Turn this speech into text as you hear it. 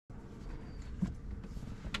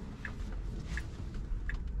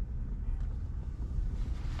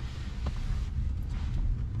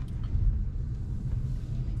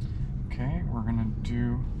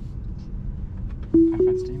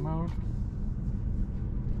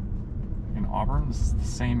Auburn. This is the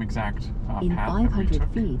same exact In path that we 500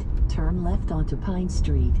 took. feet, turn left onto Pine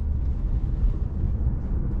Street.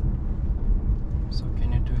 So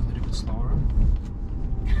can you do a little bit slower?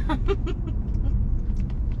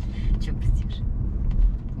 Чё пиздишь?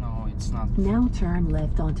 No, it's not. Now turn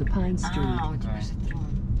left onto Pine Street. У тебя Okay. же трон.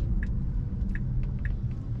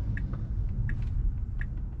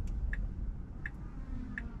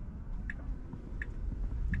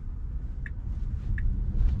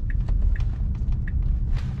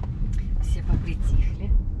 Все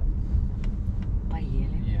попритихли.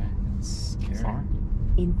 Поели. Yeah, it's scary. Sorry.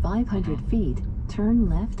 In 500 feet, turn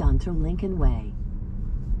left onto Lincoln Way.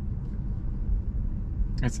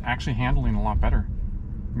 It's actually handling a lot better.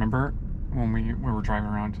 Remember when we were driving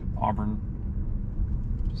around Auburn?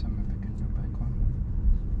 So maybe I can do back one.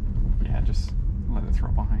 Yeah, just let it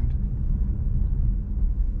throw behind.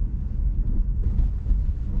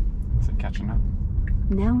 Is it catching up?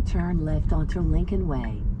 Now turn left onto Lincoln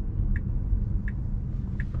Way.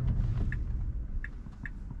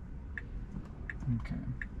 Okay.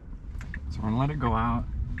 So we're gonna let it go out.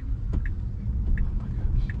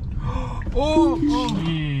 Oh!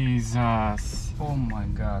 Jesus. Oh my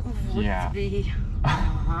god. Вот Yeah. тебе и-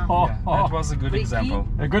 Oh, Yeah, that was a good example.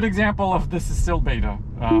 a good example of this is still beta.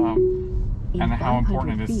 In And how 500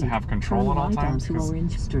 important it is to feet, have control turn at all right times, onto 'cause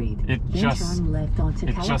Orange Street. it Then just- turn left onto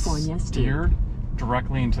It just California Street. steered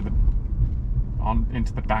directly into the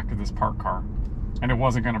into the back of this parked car, and it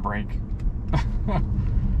wasn't going to brake.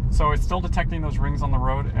 So it's still detecting those rings on the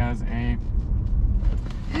road as a.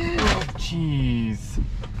 Oh, jeez.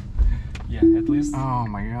 Yeah, at least. Oh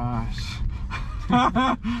my gosh.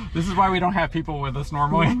 This is why we don't have people with us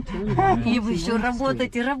normally. Now turn left И onto вы еще Lake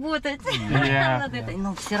работать Street. и работать. Yeah. Над этой.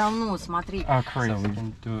 Но все равно, смотри. Oh, So crazy. we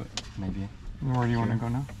can do maybe. Where do you want to go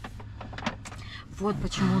now? Вот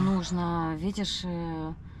почему нужно, видишь,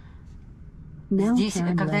 Now здесь,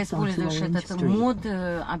 turn когда left onto используешь Orange этот Street. мод,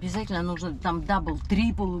 обязательно нужно там дабл,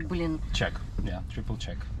 трипл, блин, Check. Yeah, triple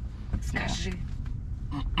check. скажи.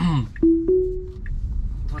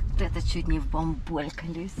 Вот это чуть не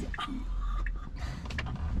вбомболькались.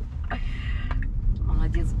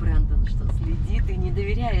 Молодец, Брэндон, что следит и не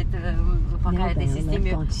доверяет пока Now этой bear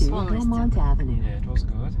системе left onto полностью. Vermont Avenue. Yeah, it was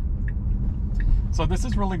good. So this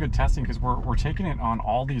is really good testing because we're taking it on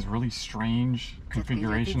all these really strange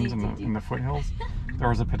configurations in the foothills. There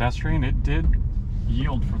was a pedestrian. It did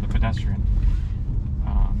yield for the pedestrian.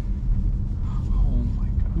 Oh my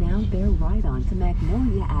god! Now bear right onto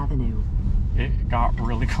Magnolia Avenue. It got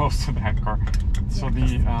really close to that car. So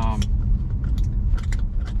the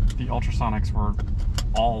ultrasonics were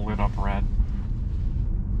all lit up red.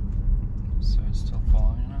 So it's still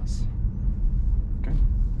following us. Good.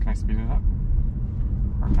 Can I speed it up?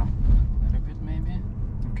 Or no? A little bit maybe.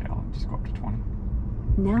 Okay, I'll just go up to 20.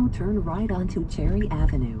 Now turn right onto Cherry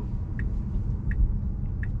Avenue.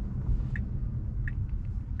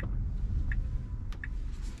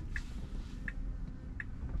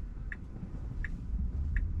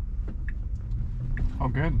 Oh,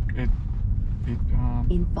 good. It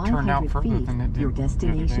In turned out 500 further feet, than it did your the other day.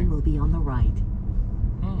 destination will be on the right.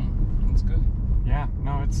 That's good. Yeah,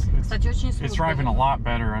 no, it's Кстати, очень it's driving a смутно. lot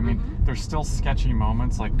better. I mean, there's still sketchy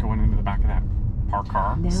moments like going into the back of that parked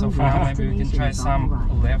car. Now So your for now, maybe we can destination try is on some the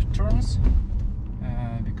right. left turns,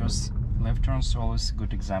 because left turns are always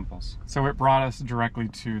good examples. So it brought us directly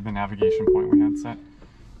to the navigation point we had set.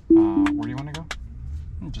 Where do you want to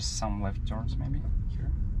go? Just some left turns maybe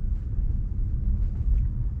here.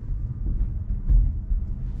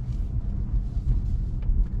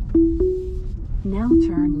 Now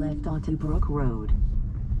turn left onto Brook Road.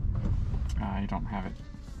 You don't have it.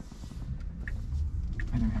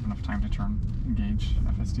 I didn't have enough time to engage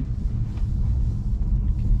FSD.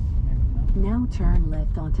 Maybe no. Now turn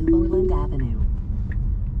left onto Lowland Avenue.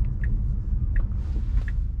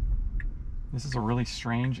 This is a really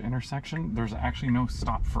strange intersection. There's actually no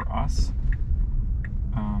stop for us.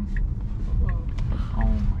 Oh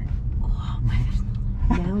my.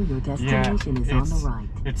 Now your destination is on the right.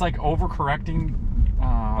 It's like overcorrecting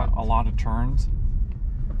a lot of turns.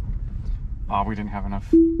 We didn't have enough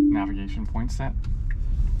navigation points set.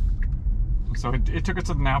 So it took us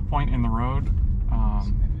to the nav point in the road.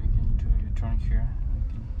 So maybe we can do a turn here.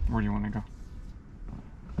 Where do you want to go?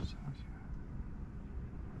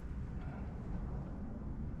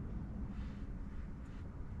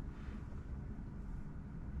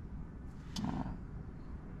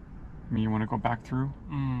 I mean, you want to go back through?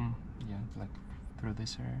 Yeah, like through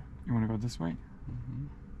this area. You want to go this way?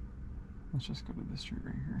 Let's just go to this street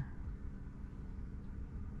right here.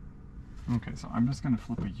 Okay, so I'm just going to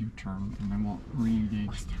flip a U-turn and then we'll re-engage.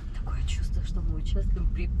 Костя, такое чувство, что мы очень часто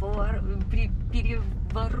при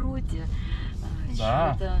перевороте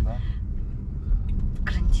Да, чего-то да.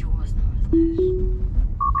 грандиозного, знаешь.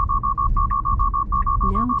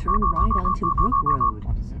 Now turn right onto Brook Road.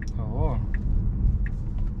 What is it? Oh.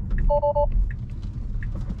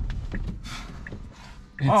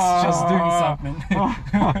 It's just doing something.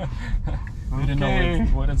 We don't Okay. know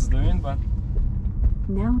what it's doing, but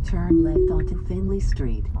Now turn left onto Finley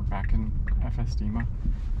Street. We're back in FSD mode.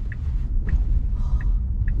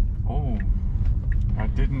 Oh, I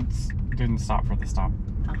didn't stop for the stop.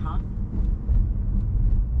 Ага.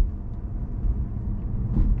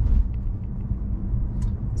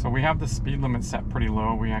 So we have the speed limit set pretty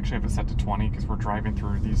low. We actually have it set to 20 because we're driving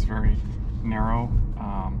through these very narrow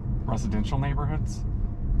residential neighborhoods.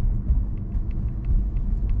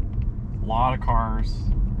 A lot of cars.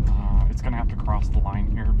 It's gonna have to cross the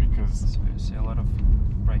line here because so you see a lot of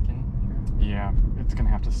braking here. yeah, it's gonna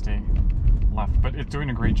have to stay left. But it's doing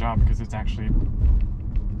a great job because it's actually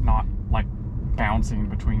not like bouncing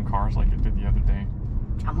between cars like it did the other day.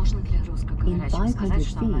 А можно для In русскоговорящих 500 сказать,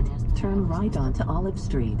 что она не feet, turn right остановилась? onto Olive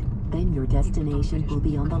Street. Then your destination will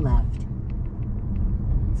be on the left.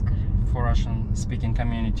 Скажи. For Russian speaking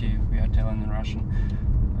community, we are telling in Russian.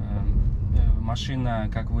 Машина,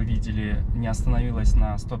 как вы видели, не остановилась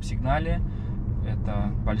на стоп-сигнале.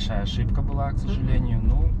 Это большая ошибка была, к сожалению.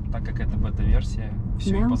 Ну, так как это бета-версия,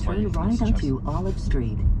 все и Now turn позволительно right сейчас. onto Olive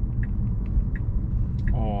Street.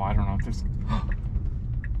 Oh, I don't know if this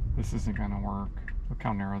this isn't gonna work. Look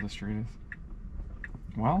how narrow the street is.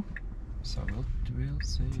 Well, So we'll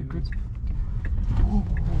see. it's a good.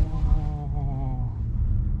 Oh,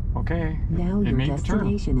 okay. Now it your made the turn.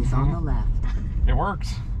 destination is on the left. It worked.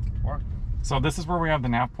 Worked. So this is where we have the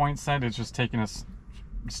nav point set. It's just taking us,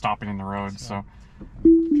 stopping in the road. So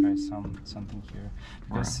Try something here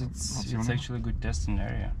because Where? it's What's your name? actually a good testing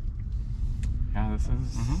area. yeah, this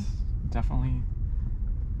is definitely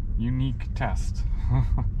unique test.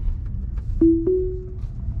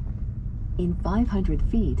 In 500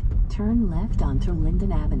 feet, turn left onto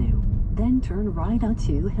Linden Avenue. Then turn right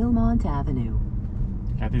onto Hillmont Avenue.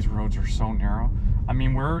 Yeah, these roads are so narrow. I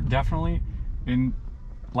mean, we're definitely in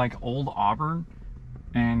like Old Auburn,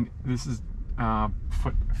 and this is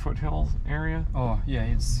foothills area. Oh yeah,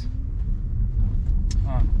 it's.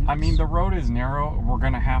 I mean, the road is narrow. We're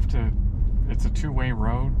gonna have to. It's a two-way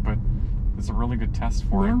road, but it's a really good test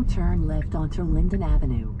for Now it. turn left onto Linden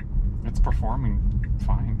Avenue. It's performing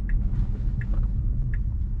fine.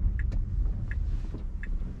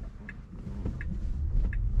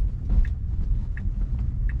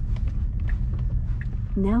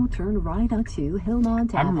 Now turn right onto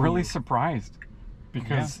Hillmont Avenue. I'm really surprised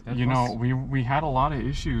because Yeah, that you know was- we had a lot of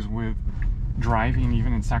issues with driving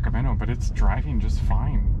even in Sacramento, but it's driving just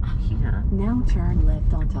fine here. Now turn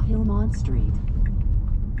left onto Hillmont Street.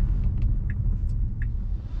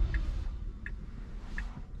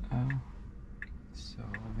 So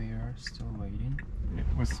we are still waiting. It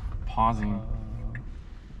was pausing.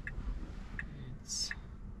 It's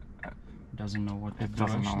doesn't know what to It do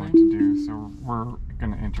doesn't know actually. what to do, so we're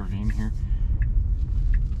gonna intervene here.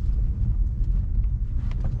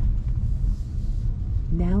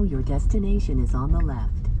 Now your destination is on the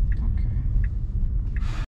left.